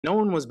No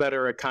one was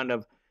better at kind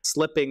of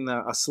slipping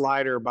a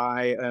slider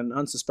by an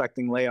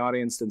unsuspecting lay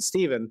audience than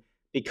Stephen,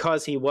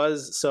 because he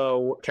was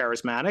so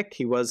charismatic,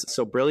 he was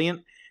so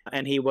brilliant,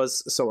 and he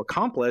was so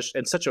accomplished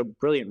and such a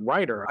brilliant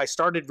writer. I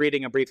started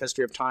reading A Brief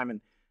History of Time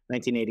in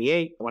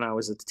 1988 when I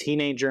was a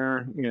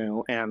teenager,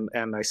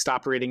 and I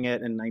stopped reading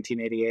it in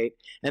 1988,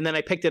 and then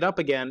I picked it up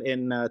again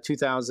in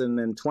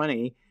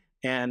 2020,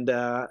 and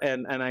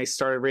I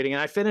started reading,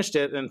 and I finished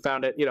it and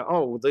found it,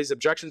 oh, these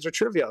objections are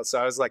trivial. So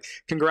I was like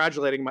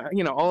congratulating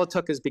all it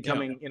took is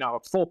becoming, a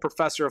full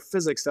professor of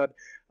physics.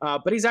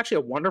 But he's actually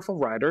a wonderful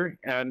writer,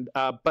 and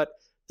but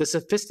the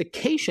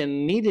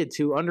sophistication needed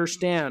to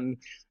understand,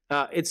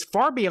 it's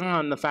far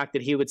beyond the fact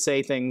that he would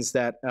say things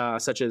that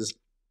such as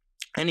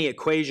any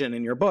equation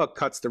in your book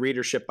cuts the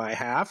readership by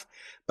half,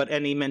 but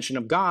any mention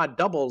of God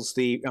doubles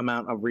the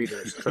amount of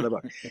readers for the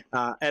book.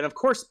 And of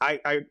course,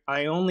 I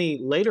only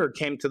later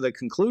came to the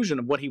conclusion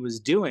of what he was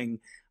doing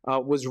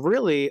was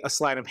really a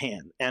sleight of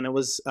hand. And it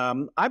was,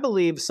 I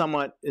believe,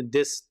 somewhat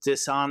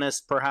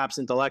dishonest, perhaps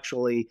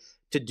intellectually,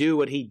 to do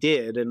what he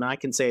did. And I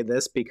can say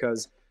this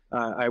because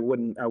I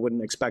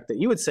wouldn't expect that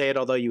you would say it,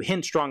 although you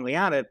hint strongly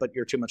at it, but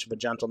you're too much of a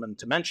gentleman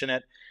to mention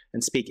it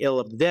and speak ill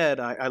of the dead.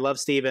 I love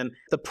Stephen.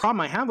 The problem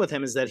I have with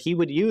him is that he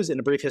would use, in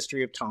A Brief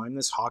History of Time,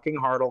 this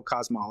Hawking-Hartle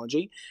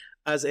cosmology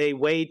as a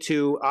way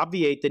to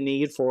obviate the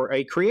need for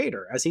a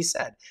creator. As he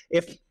said,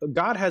 if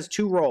God has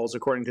two roles,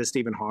 according to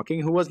Stephen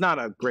Hawking, who was not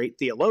a great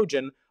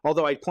theologian,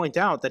 although I point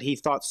out that he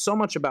thought so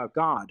much about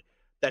God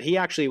that he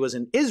actually was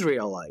an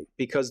Israelite,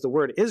 because the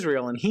word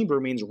Israel in Hebrew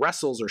means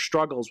wrestles or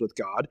struggles with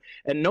God,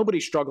 and nobody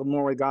struggled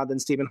more with God than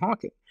Stephen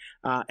Hawking.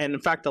 And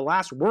in fact, the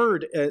last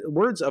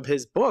words of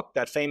his book,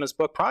 that famous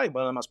book, probably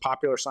one of the most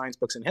popular science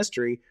books in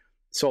history,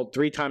 sold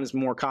 3 times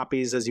more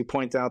copies, as you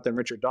point out, than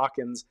Richard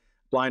Dawkins'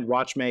 Blind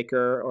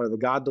Watchmaker or The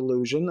God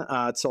Delusion.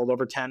 It sold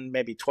over 10,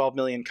 maybe 12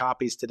 million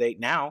copies to date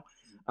now.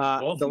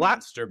 Both the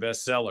monster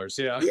bestsellers,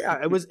 yeah,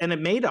 it was, and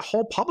it made a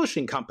whole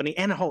publishing company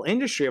and a whole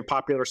industry of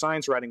popular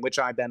science writing, which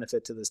I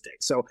benefit to this day.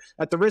 So,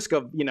 at the risk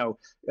of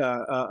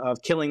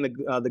of killing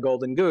the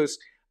golden goose,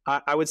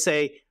 I would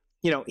say,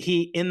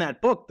 he, in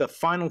that book, the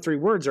final 3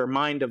 words are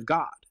 "mind of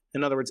God."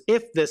 In other words,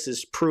 if this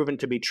is proven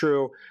to be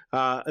true,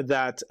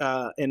 that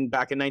back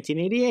in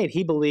 1988,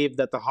 he believed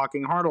that the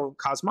Hawking-Hartle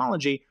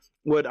cosmology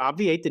would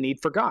obviate the need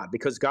for God,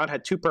 because God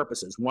had 2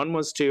 purposes. One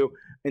was to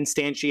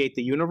instantiate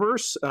the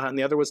universe, and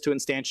the other was to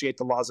instantiate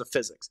the laws of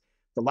physics.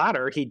 The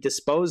latter he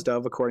disposed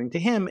of, according to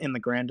him, in The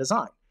Grand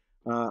Design,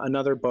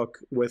 another book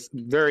with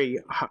very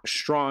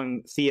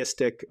strong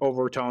theistic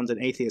overtones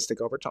and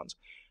atheistic overtones.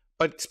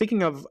 But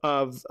speaking of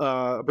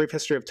A Brief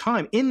History of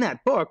Time, in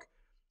that book,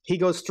 he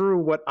goes through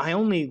what I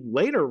only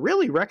later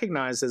really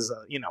recognized as,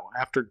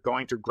 after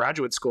going through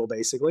graduate school,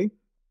 basically,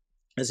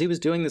 as he was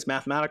doing this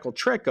mathematical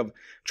trick of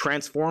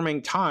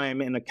transforming time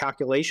in a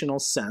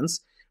calculational sense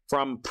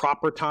from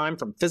proper time,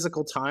 from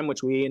physical time,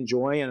 which we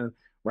enjoy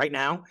right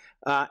now,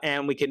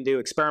 and we can do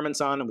experiments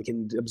on, and we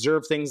can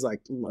observe things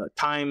like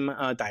time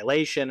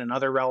dilation and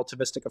other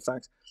relativistic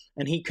effects.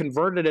 And he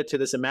converted it to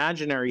this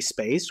imaginary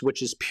space,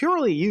 which is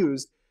purely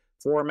used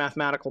for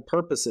mathematical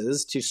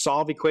purposes to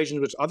solve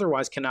equations which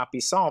otherwise cannot be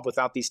solved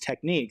without these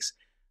techniques,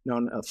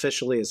 known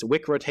officially as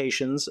Wick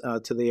rotations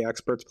to the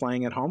experts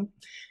playing at home.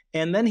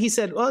 And then he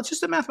said, well, it's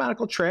just a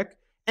mathematical trick.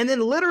 And then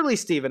literally,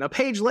 Stephen, a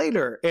page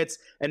later,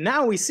 and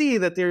now we see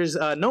that there's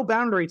no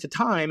boundary to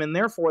time, and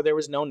therefore there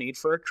was no need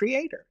for a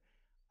creator.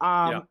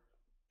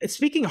 It's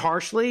speaking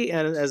harshly,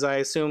 and as I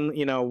assume,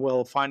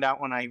 we'll find out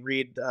when I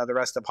read the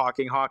rest of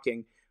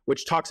Hawking,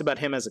 which talks about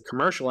him as a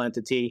commercial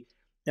entity.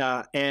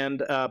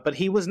 But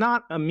he was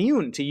not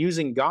immune to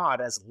using God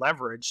as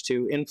leverage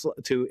to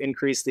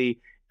increase the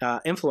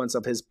influence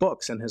of his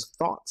books and his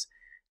thoughts.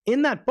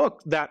 In that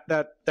book,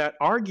 that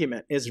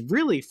argument is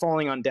really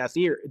falling on deaf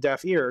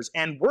ears.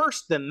 And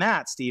worse than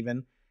that,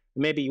 Stephen,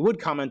 maybe you would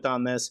comment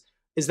on this,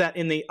 is that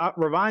in the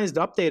revised,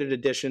 updated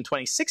edition,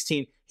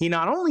 2016, he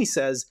not only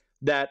says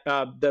that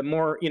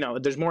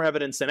there's more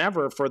evidence than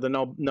ever for the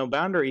no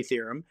boundary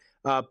theorem,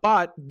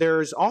 but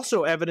there's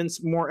also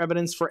more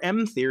evidence for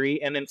M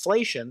theory and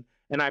inflation.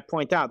 And I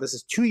point out this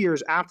is 2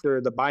 years after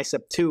the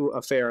Bicep 2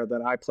 affair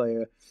that I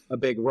play a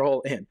big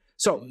role in.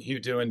 So you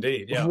do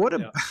indeed. Yeah.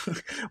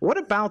 What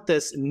about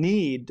this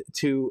need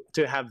to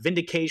have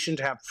vindication,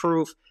 to have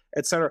proof,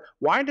 etc.?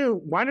 Why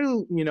do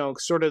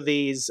sort of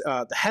these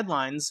the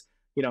headlines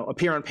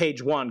appear on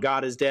page 1?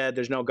 God is dead.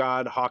 There's no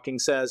God. Hawking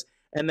says,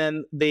 and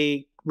then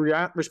the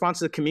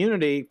response of the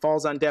community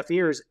falls on deaf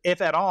ears,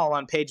 if at all,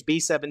 on page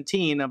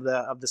B17 of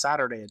the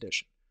Saturday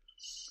edition.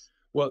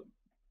 Well,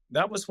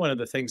 that was one of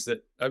the things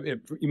that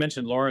you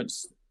mentioned,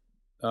 Lawrence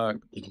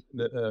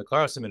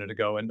Klaus, a minute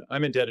ago, and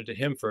I'm indebted to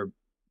him for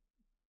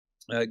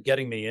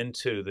getting me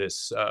into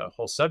this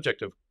whole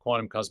subject of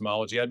quantum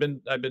cosmology. I've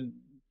been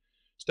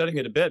studying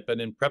it a bit,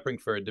 but in prepping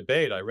for a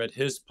debate, I read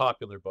his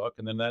popular book,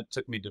 and then that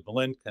took me to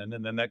Blinken,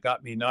 and then that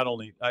got me not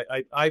only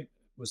I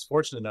was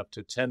fortunate enough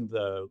to attend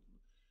the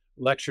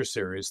lecture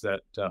series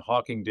that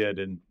Hawking did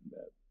in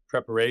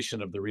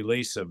preparation of the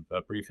release of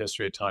A Brief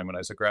History of Time when I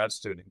was a grad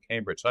student in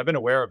Cambridge. So I've been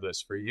aware of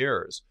this for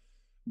years,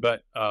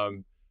 But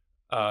in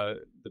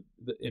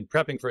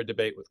prepping for a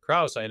debate with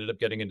Krauss, I ended up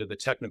getting into the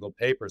technical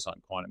papers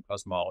on quantum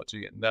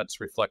cosmology, and that's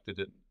reflected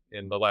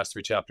in the last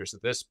 3 chapters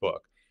of this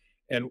book.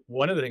 And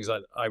one of the things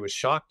that I was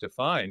shocked to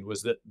find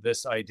was that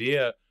this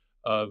idea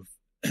of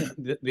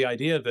the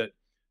idea that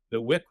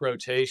the Wick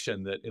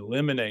rotation that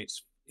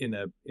eliminates in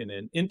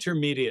an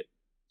intermediate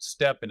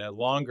step in a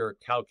longer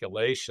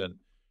calculation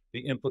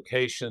the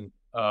implication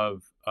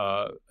of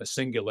a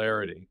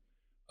singularity,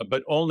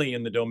 but only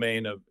in the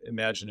domain of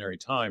imaginary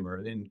time,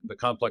 or in the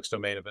complex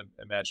domain of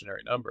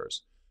imaginary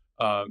numbers.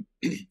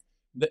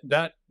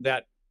 That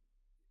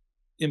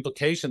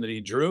implication that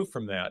he drew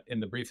from that in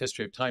The Brief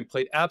History of Time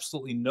played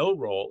absolutely no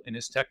role in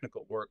his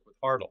technical work with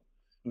Hartle.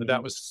 Mm-hmm.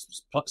 That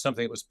was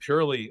something that was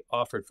purely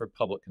offered for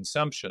public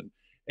consumption.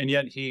 And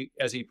yet he,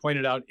 as he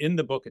pointed out in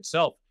the book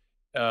itself,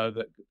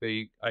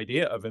 the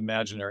idea of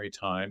imaginary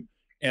time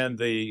and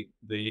the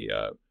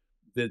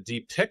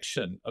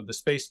depiction of the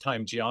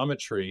space-time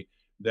geometry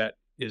that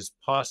is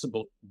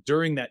possible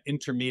during that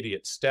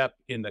intermediate step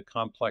in the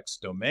complex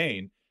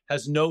domain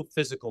has no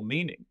physical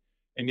meaning.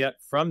 And yet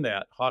from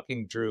that,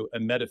 Hawking drew a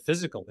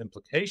metaphysical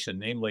implication,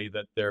 namely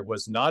that there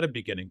was not a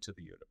beginning to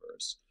the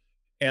universe,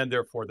 and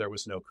therefore there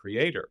was no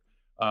creator.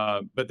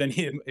 But then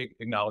he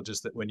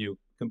acknowledges that when you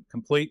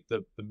complete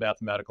the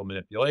mathematical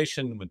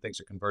manipulation, when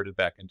things are converted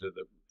back into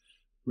the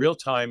real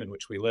time in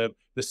which we live,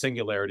 the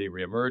singularity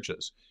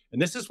reemerges.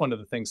 And this is one of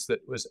the things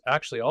that was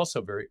actually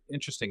also very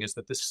interesting, is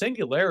that the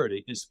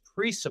singularity is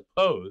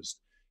presupposed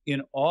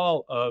in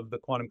all of the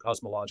quantum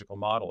cosmological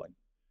modeling.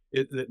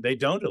 They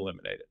don't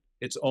eliminate it.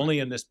 It's only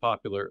in this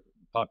popular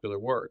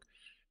work.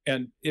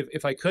 And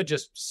if I could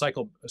just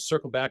circle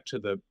back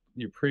to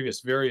your previous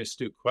very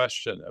astute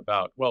question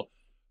about, well,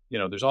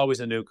 there's always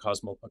a new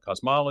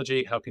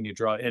cosmology. How can you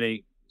draw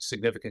any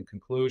significant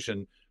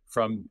conclusion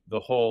from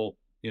the whole,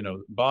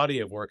 body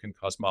of work in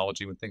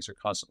cosmology when things are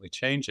constantly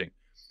changing?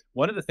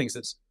 One of the things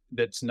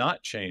that's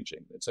not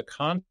changing, that's a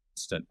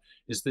constant,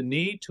 is the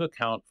need to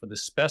account for the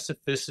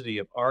specificity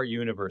of our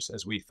universe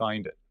as we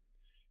find it.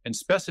 And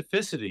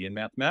specificity in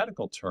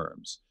mathematical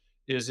terms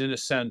is, in a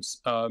sense,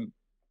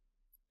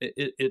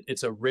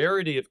 it's a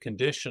rarity of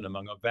condition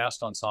among a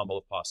vast ensemble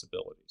of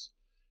possibilities.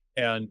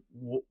 And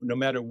no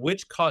matter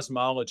which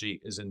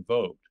cosmology is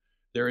invoked,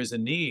 there is a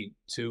need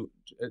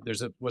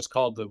there's what's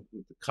called the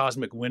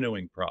cosmic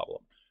winnowing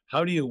problem.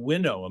 How do you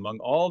winnow among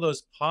all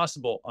those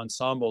possible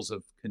ensembles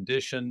of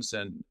conditions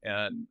and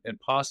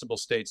possible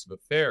states of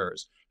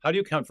affairs? How do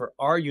you account for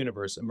our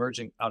universe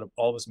emerging out of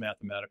all those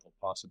mathematical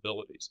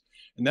possibilities?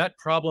 And that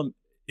problem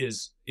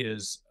is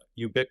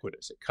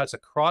ubiquitous. It cuts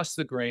across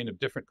the grain of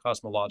different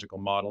cosmological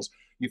models.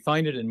 You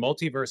find it in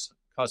multiverse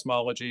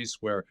cosmologies,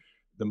 where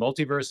the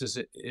multiverse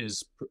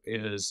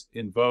is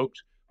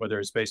invoked, whether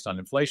it's based on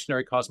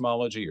inflationary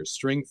cosmology or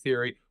string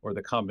theory, or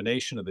the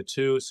combination of the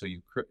two. So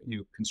you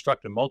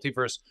construct a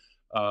multiverse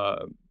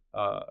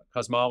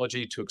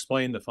cosmology to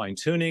explain the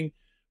fine-tuning,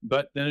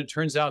 but then it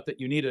turns out that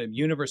you need a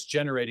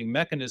universe-generating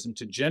mechanism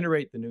to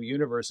generate the new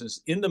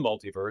universes in the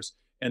multiverse,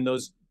 and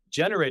those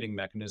generating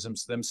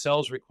mechanisms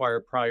themselves require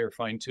prior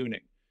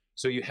fine-tuning.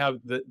 So you have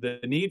the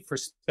need for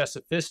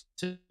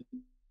specificity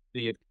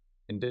of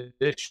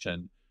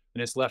condition,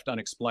 and it's left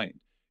unexplained.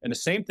 And the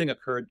same thing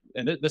occurred,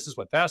 and this is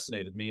what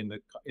fascinated me in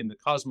the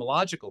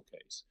cosmological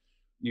case.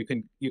 You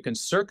can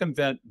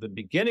circumvent the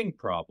beginning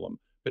problem,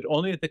 but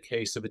only in the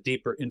case of a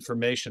deeper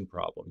information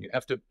problem. You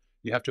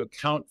have to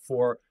account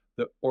for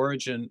the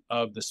origin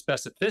of the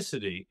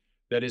specificity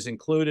that is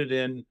included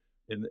in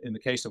the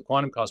case of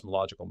quantum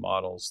cosmological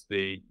models,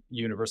 the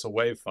universal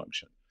wave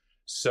function.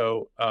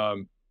 So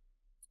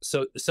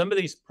some of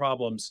these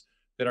problems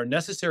that are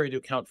necessary to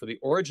account for the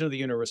origin of the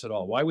universe at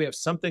all, why we have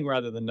something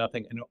rather than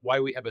nothing, and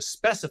why we have a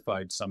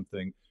specified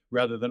something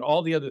rather than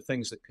all the other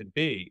things that could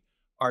be,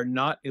 are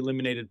not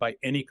eliminated by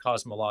any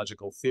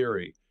cosmological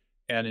theory,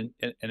 and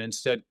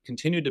instead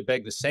continue to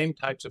beg the same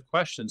types of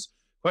questions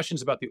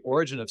about the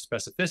origin of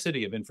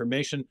specificity of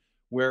information,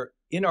 where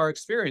in our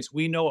experience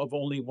we know of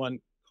only one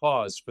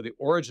cause for the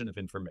origin of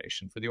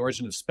information, for the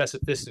origin of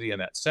specificity in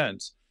that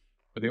sense,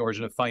 for the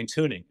origin of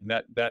fine-tuning,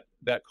 and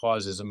that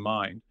cause is a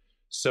mind.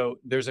 So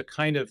there's a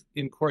kind of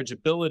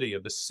incorrigibility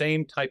of the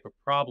same type of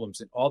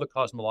problems in all the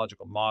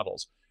cosmological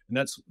models, and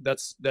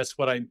that's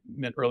what I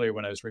meant earlier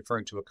when I was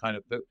referring to a kind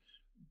of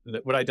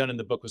what I'd done in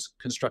the book was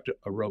construct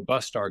a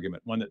robust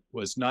argument, one that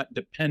was not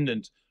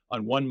dependent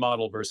on one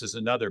model versus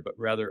another, but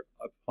rather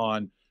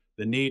upon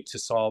the need to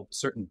solve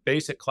certain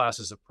basic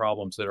classes of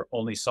problems that are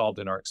only solved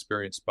in our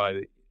experience by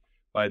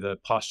the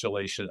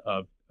postulation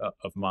of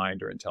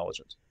mind or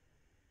intelligence.